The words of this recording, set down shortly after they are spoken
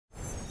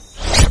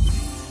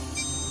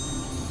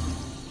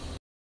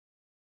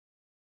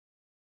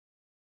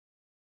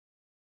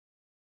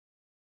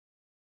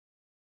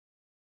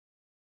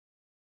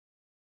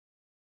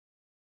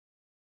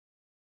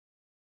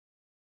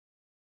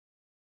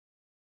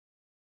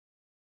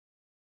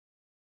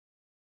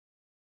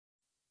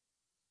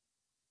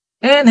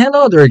And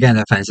hello there again,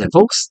 fans and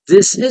folks.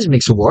 This is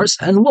Mixerwars,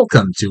 and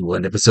welcome to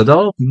an episode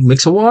of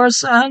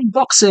Mixerwars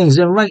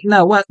Unboxings. And right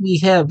now, what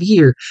we have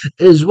here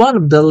is one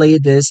of the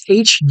latest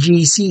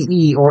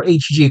HGCE or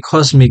HG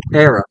Cosmic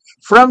Era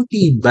from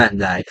the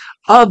Bandai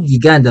of the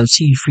Gundam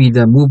Seed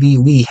Freedom Movie.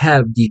 We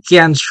have the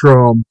Gyan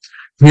Strom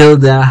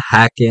Hilda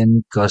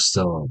Haken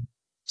Custom.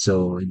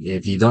 So,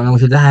 if you don't know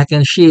Hilda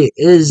Haken, she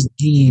is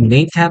the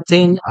main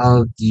captain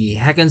of the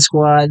Haken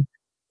Squad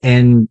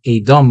and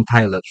a Dom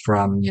pilot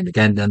from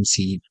Gundam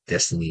Seed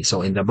Destiny.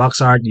 So in the box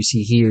art, you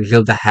see here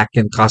Hilda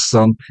Hacken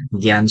custom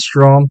Gyan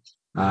Strom,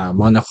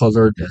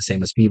 monocolored, the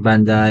same as P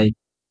Bandai.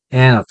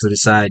 And off to the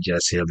side,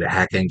 just Hilda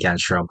Hacken Gyan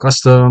Strom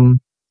custom.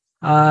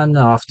 And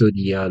off to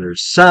the other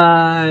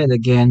side,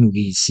 again,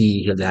 we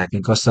see Hilda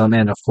Hacken custom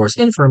and of course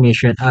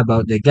information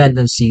about the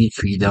Gundam Seed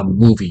Freedom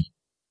movie.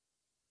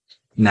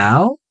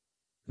 Now,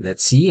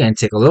 let's see and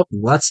take a look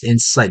what's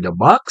inside the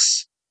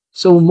box.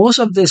 So most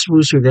of this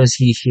rules you're gonna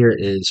see here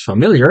is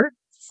familiar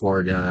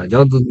for the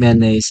Galgud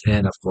mayonnaise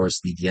and of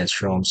course the Gyan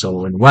Strom.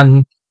 So in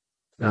one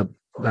uh,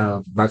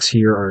 box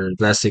here or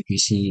plastic, we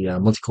see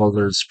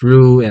multicolored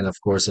sprue and of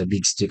course a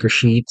big sticker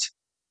sheet.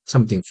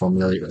 Something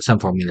familiar, some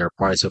familiar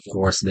parts of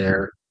course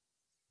there.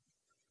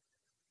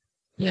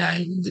 Yeah,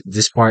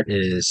 this part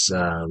is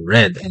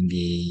red and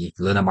the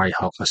Luna Mari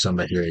Hawk custom,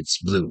 but here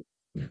it's blue.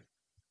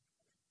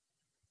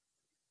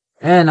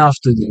 And off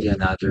to the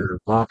another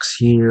box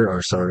here,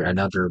 or sorry,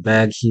 another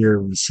bag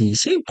here. We see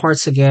same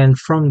parts again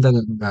from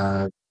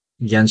the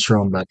Gyan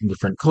Strom, but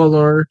different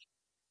color.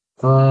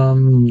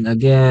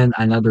 Again,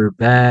 another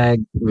bag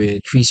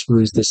with three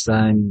sprues this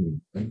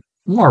time.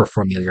 More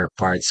familiar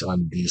parts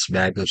on these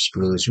bag of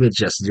sprues with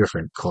just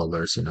different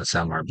colors.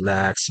 Some are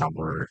black, some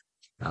are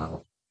uh,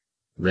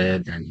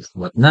 red, and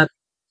whatnot.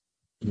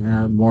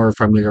 More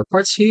familiar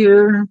parts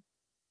here.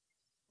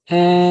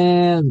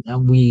 And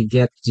we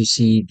get to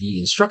see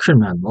the instruction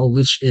manual,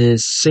 which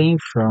is same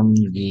from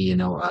the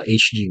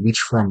HG, which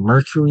from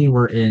Mercury,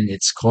 wherein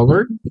it's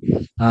colored.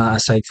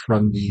 Aside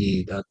from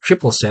the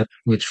triple set,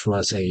 which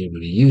was a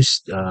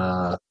reused,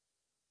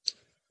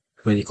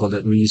 what do you call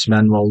it, reused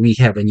manual. We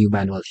have a new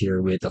manual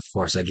here with, of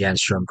course, a Gyan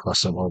Strom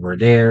custom over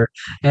there,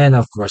 and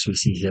of course, we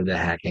see here the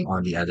hacking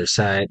on the other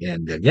side,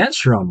 and the Gyan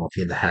Strom of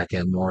the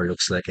hacking more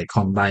looks like a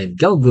combined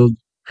Gelgoog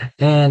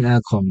and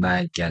a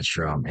combined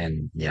Genstrom.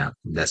 And yeah,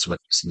 that's what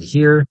you see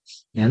here.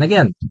 And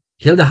again,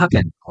 Hilda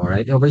Haken, all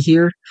right, over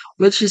here,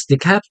 which is the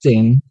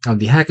captain of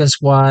the Haken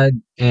squad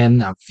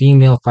and a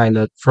female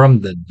pilot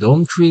from the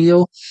Dome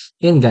Trio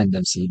in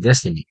Gundam Seed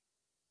Destiny.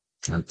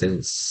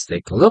 Let's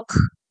take a look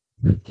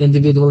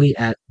individually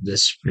at the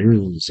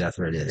sprues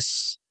after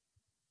this.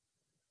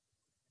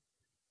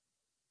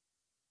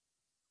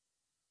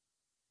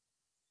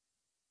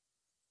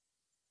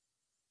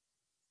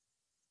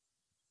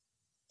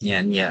 Yeah,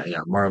 and yeah,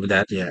 more of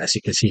that. Yeah, as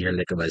you can see here,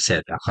 like I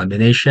said, a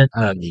combination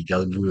of the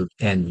Gelgoog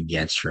and the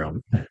Genstrom.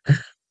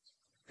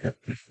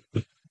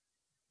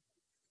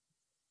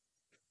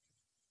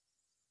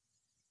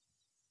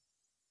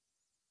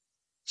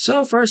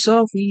 So first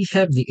off, we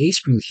have the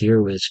ace brew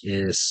here, which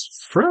is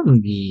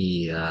from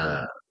the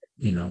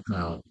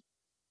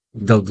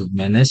Galgug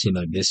Menace.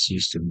 This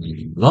used to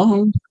be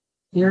long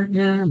here,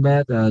 yeah,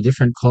 but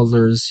different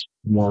colors,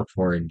 more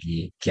for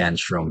the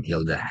Ganstrom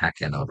Hilda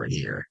Haken over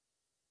here.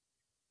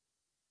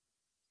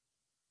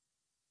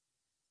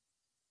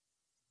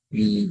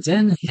 We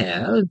then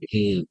have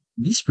a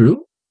this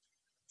brew.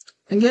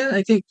 Again,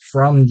 I think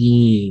from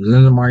the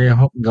Luna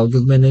Mario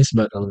Galgug Menace,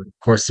 but of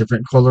course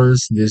different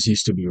colors. This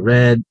used to be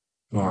red,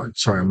 or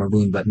sorry,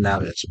 maroon, but now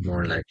it's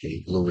more like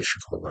a bluish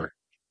color.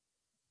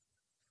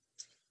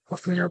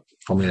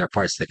 Familiar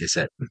parts, like I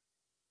said.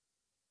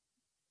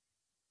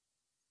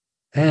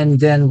 And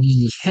then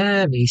we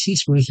have a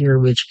C-sprue here,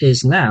 which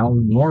is now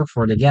more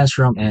for the gas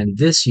drum, and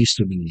this used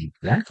to be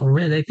black or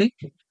red, I think.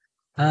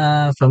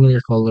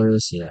 Familiar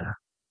colors, yeah.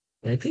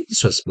 I think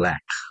this was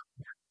black.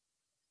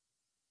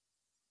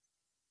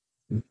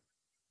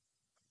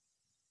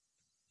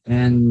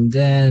 And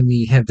then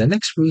we have the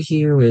next sprue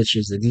here, which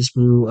is the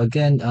D-sprue.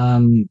 Again,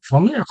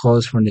 familiar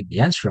colors from the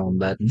Gyan Strom,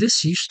 but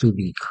this used to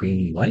be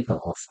cream white or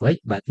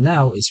off-white, but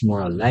now it's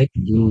more a light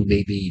blue,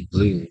 baby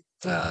blue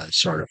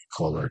sort of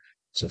color.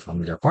 So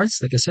familiar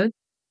parts, like I said.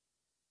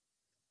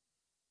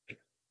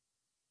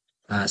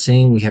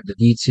 Same, we have the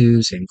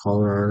D2, same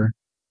color.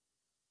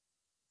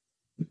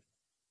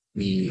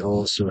 We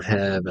also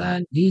have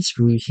an lead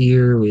screw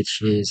here,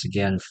 which is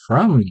again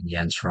from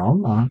Gyan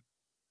Strom.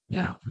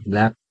 Yeah,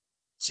 black,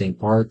 same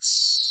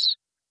parts.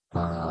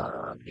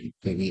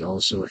 We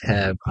also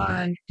have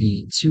an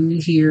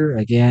E2 here,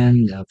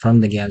 again from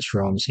the Gyan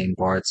Strom, same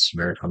parts,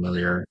 very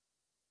familiar.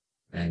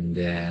 And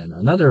then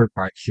another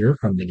part here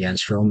from the Gyan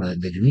Strom,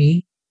 the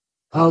green,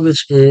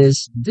 which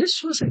is,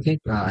 this was, I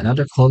think,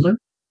 another color,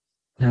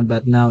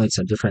 but now it's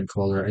a different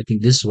color. I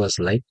think this was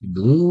light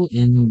blue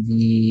in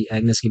the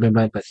Agnes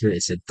Gigabyte, but here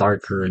it's a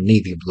darker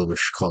navy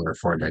bluish color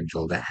for the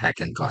Gilda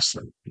Hacken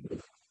costume.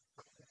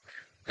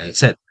 Like I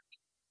said,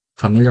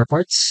 familiar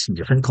parts,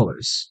 different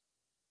colors.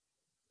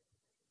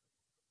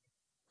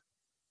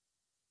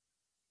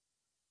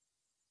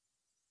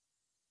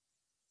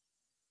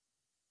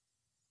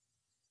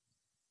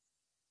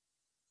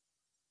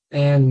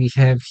 And we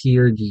have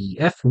here the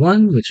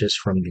F1, which is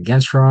from the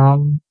Gyan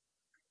Strom.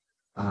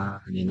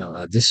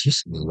 This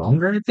used to be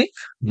longer, I think.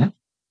 Yeah.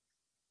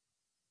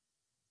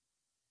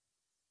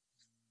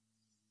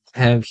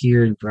 Have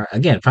here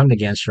again from the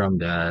Gyan Strom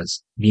the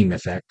beam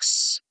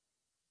effects.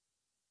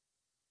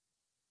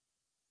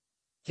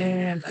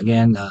 And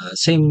again,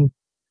 same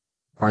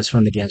parts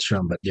from the Gyan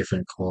Strom, but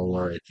different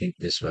color. I think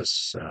this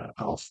was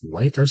off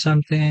white or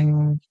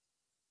something.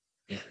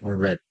 Yeah, or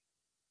red.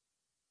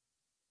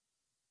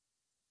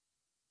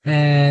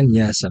 And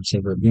yeah, some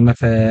silver beam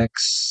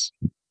effects.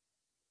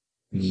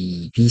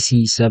 The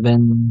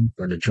PC7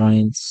 for the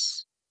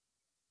joints.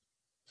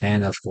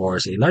 And of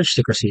course, a large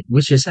sticker sheet,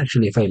 which is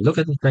actually, if I look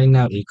at it right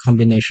now, a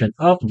combination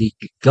of the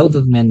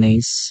Gilded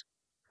Mayonnaise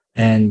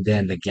and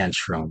then the Gyan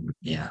Strom.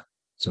 Yeah.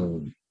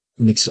 So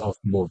mix of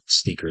both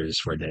stickers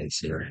for this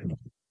here.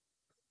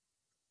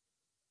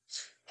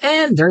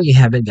 And there you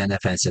have it, then,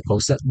 offensive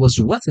folks. That was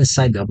what's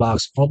inside the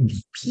box of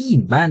the P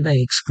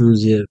Bandai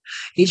exclusive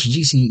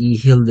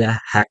HGCE Hilda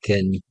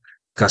Hacken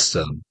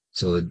custom.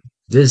 So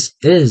this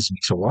is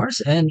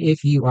Mixerwars, and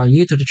if you are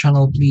new to the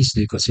channel, please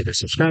do consider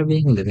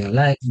subscribing, leaving a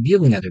like,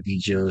 viewing other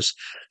videos,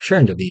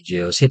 sharing the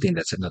videos, hitting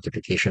that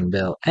notification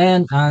bell,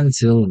 and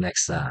until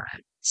next time,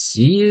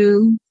 see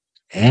you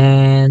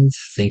and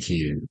thank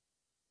you.